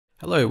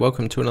Hello,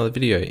 welcome to another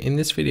video. In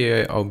this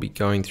video, I'll be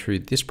going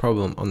through this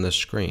problem on the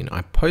screen.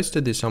 I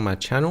posted this on my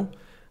channel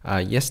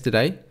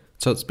yesterday,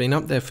 so it's been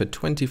up there for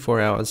 24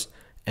 hours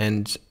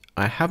and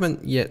I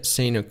haven't yet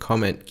seen a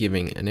comment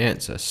giving an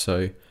answer.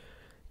 So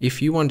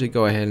if you want to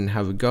go ahead and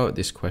have a go at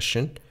this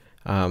question,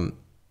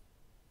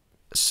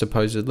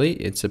 supposedly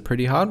it's a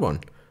pretty hard one.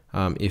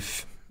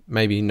 If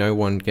maybe no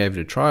one gave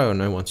it a try or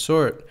no one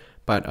saw it,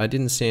 but I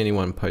didn't see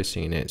anyone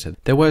posting an answer.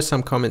 There were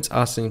some comments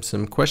asking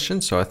some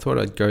questions, so I thought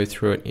I'd go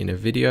through it in a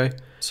video.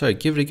 So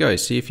give it a go,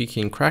 see if you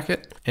can crack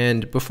it.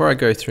 And before I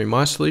go through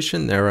my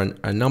solution, there are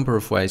a number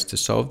of ways to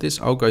solve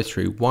this. I'll go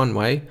through one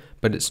way,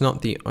 but it's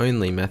not the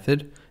only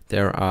method.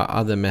 There are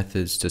other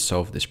methods to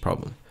solve this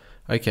problem.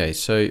 Okay,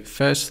 so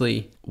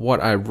firstly,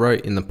 what I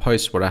wrote in the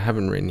post, what I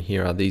haven't written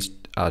here are these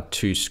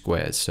two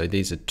squares. So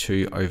these are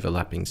two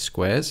overlapping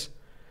squares.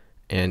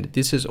 And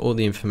this is all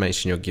the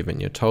information you're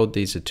given. You're told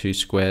these are two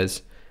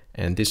squares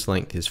and this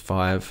length is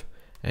 5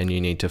 and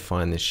you need to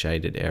find this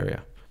shaded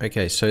area.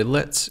 Okay, so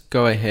let's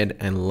go ahead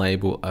and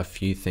label a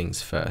few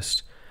things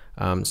first.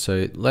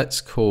 So let's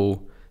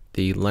call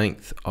the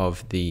length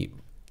of the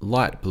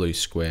light blue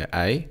square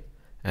A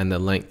and the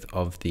length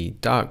of the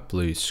dark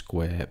blue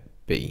square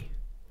B.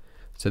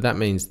 So that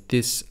means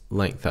this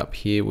length up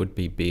here would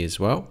be B as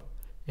well,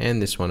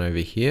 and this one over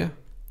here.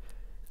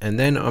 And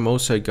then I'm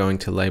also going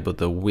to label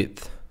the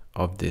width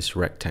of this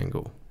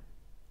rectangle.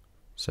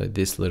 So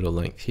this little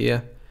length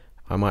here,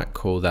 I might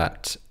call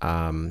that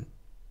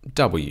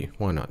W.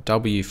 Why not?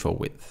 W for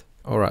width.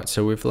 Alright,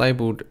 so we've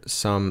labeled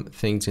some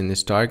things in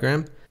this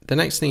diagram. The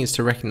next thing is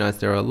to recognize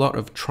there are a lot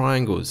of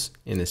triangles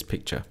in this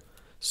picture.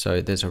 So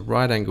there's a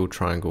right angle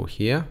triangle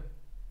here.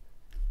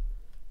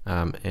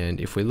 And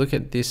if we look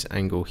at this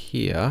angle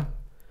here,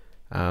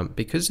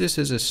 because this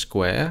is a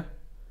square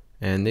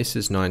and this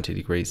is 90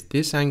 degrees,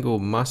 this angle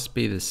must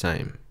be the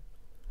same.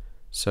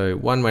 So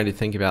one way to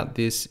think about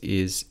this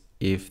is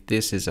if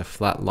this is a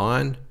flat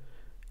line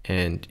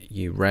and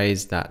you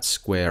raise that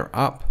square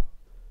up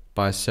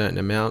by a certain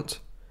amount,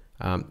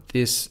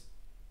 this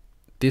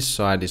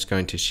side is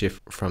going to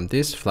shift from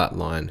this flat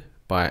line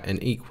by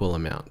an equal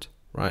amount,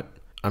 right?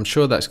 I'm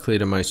sure that's clear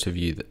to most of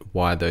you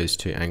why those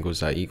two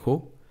angles are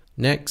equal.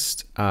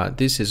 Next,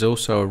 this is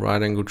also a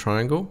right angle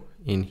triangle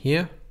in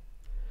here,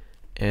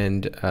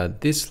 and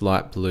this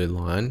light blue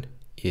line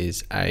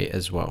is A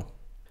as well.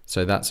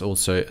 So that's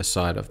also a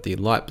side of the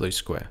light blue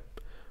square.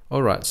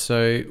 Alright,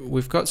 so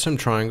we've got some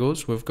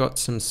triangles, we've got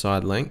some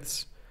side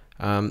lengths.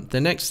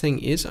 The next thing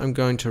is I'm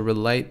going to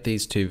relate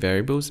these two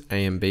variables,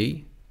 A and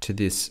B, to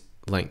this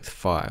length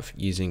 5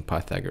 using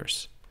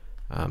Pythagoras.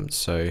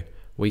 So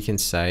we can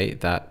say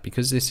that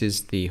because this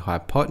is the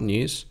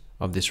hypotenuse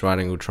of this right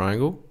angle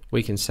triangle,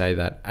 we can say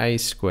that A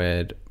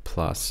squared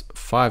plus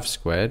 5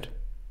 squared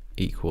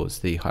equals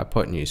the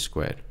hypotenuse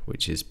squared,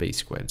 which is B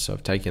squared. So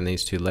I've taken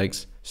these two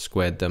legs,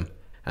 squared them,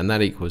 and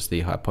that equals the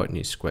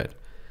hypotenuse squared.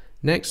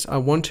 Next, I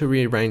want to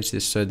rearrange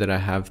this so that I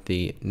have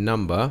the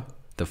number,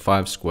 the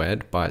 5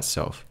 squared, by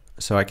itself.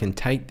 So I can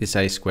take this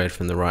A squared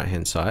from the right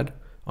hand side.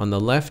 On the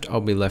left, I'll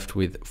be left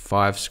with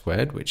 5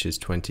 squared, which is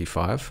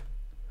 25.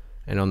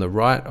 And on the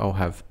right, I'll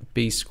have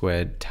B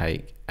squared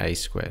take A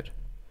squared.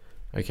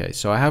 Okay,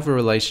 so I have a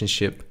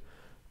relationship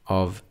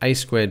of A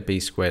squared,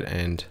 B squared,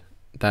 and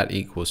that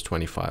equals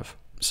 25.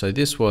 So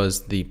this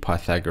was the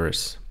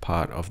Pythagoras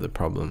part of the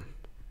problem.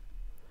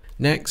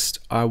 Next,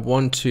 I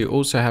want to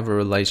also have a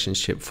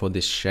relationship for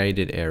this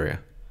shaded area.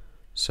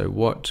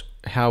 So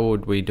how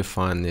would we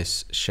define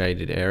this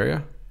shaded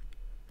area?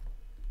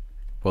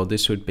 Well,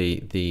 this would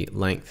be the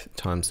length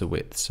times the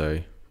width, so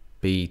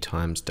B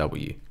times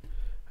W.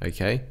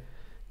 Okay.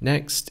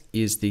 Next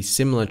is the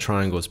similar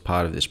triangles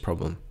part of this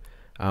problem.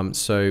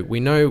 So we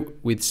know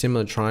with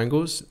similar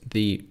triangles,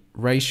 the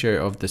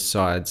ratio of the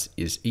sides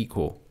is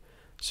equal.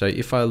 So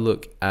if I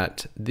look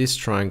at this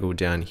triangle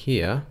down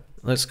here,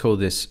 let's call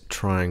this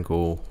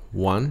triangle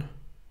 1.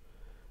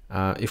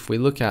 If we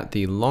look at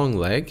the long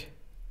leg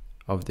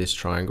of this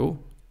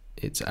triangle,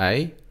 it's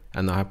A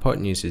and the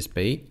hypotenuse is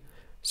B.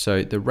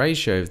 So the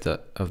ratio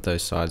of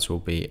those sides will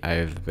be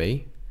A over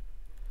B.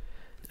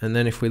 And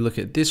then if we look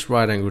at this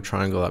right angle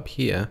triangle up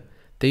here,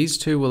 these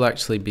two will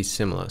actually be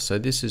similar. So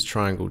this is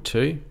triangle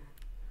 2.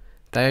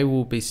 They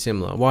will be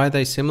similar. Why are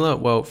they similar?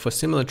 Well, for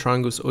similar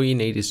triangles, all you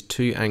need is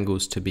two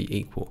angles to be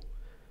equal,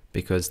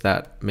 because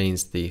that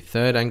means the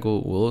third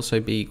angle will also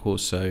be equal.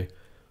 So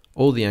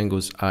all the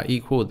angles are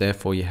equal,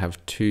 therefore you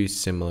have two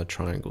similar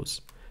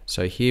triangles.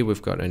 So here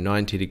we've got a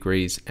 90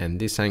 degrees and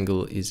this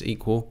angle is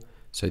equal.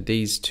 So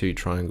these two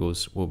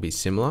triangles will be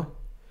similar.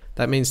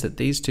 That means that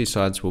these two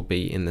sides will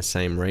be in the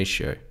same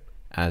ratio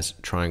as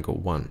triangle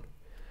 1.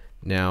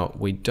 Now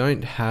we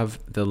don't have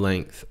the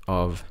length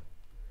of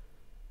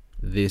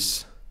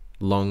this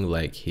long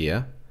leg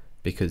here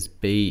because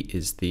B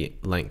is the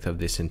length of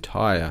this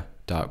entire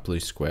dark blue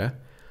square,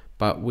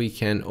 but we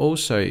can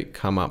also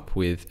come up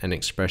with an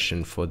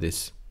expression for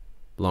this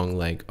long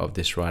leg of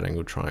this right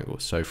angle triangle.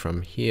 So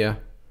from here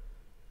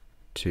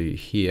to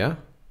here,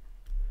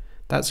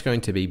 that's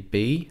going to be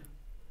B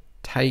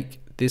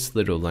take this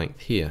little length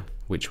here,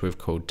 which we've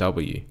called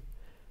W.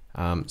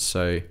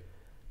 So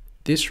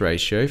this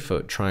ratio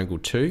for triangle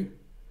 2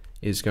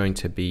 is going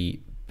to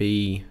be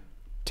B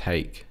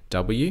take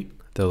W,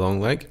 the long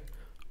leg,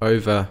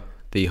 over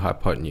the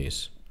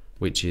hypotenuse,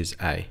 which is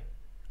A.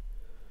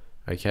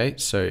 Okay,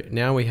 so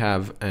now we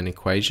have an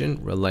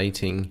equation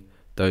relating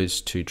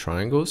those two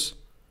triangles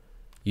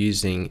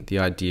using the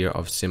idea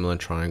of similar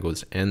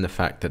triangles and the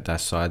fact that their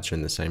sides are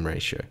in the same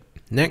ratio.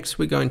 Next,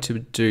 we're going to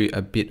do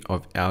a bit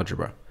of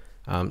algebra.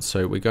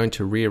 So we're going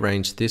to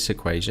rearrange this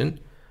equation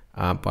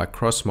by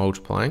cross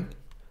multiplying.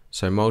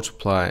 So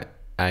multiply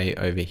A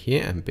over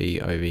here and B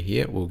over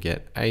here, we'll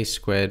get A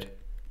squared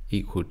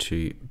equal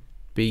to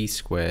B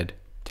squared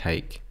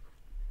take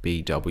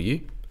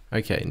BW.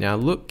 Okay, now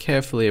look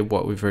carefully at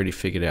what we've already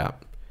figured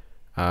out.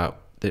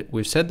 That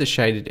we've said the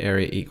shaded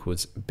area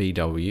equals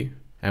BW,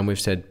 and we've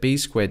said B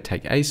squared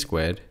take A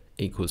squared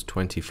equals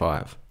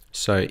 25.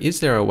 So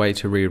is there a way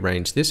to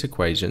rearrange this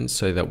equation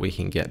so that we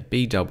can get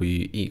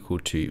BW equal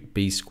to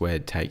B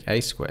squared take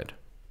A squared?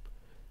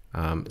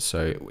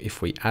 So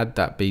if we add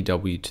that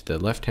BW to the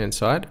left-hand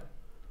side,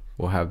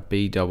 we'll have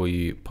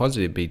BW,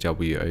 positive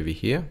BW over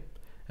here,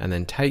 and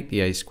then take the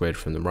A squared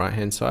from the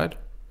right-hand side.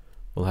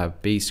 We'll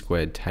have B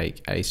squared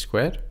take A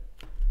squared,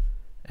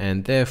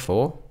 and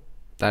therefore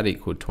that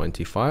equaled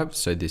 25.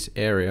 So this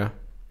area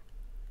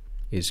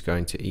is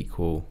going to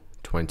equal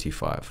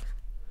 25.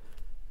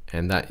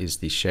 And that is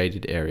the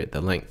shaded area,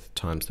 the length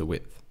times the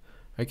width.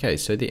 Okay,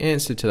 so the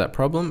answer to that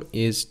problem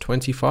is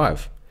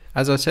 25.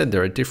 As I said,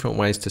 there are different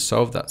ways to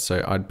solve that,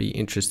 so I'd be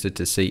interested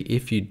to see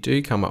if you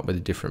do come up with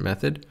a different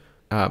method.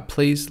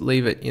 Please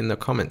leave it in the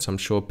comments. I'm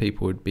sure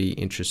people would be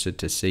interested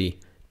to see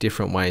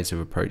different ways of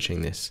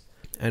approaching this.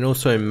 And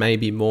also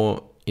maybe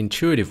more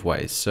intuitive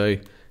ways. So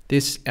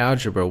this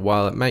algebra,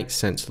 while it makes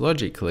sense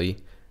logically,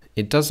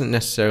 it doesn't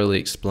necessarily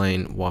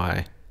explain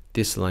why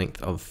this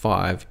length of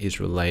 5 is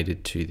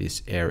related to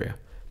this area.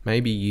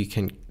 Maybe you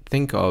can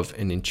think of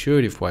an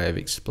intuitive way of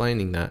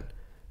explaining that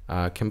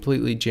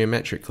completely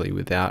geometrically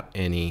without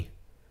any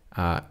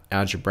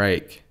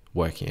algebraic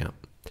working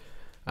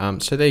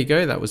out. So there you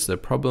go, that was the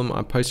problem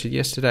I posted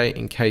yesterday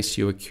in case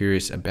you were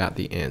curious about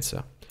the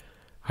answer.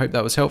 I hope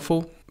that was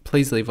helpful.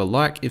 Please leave a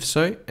like if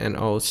so, and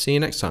I'll see you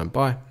next time.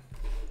 Bye.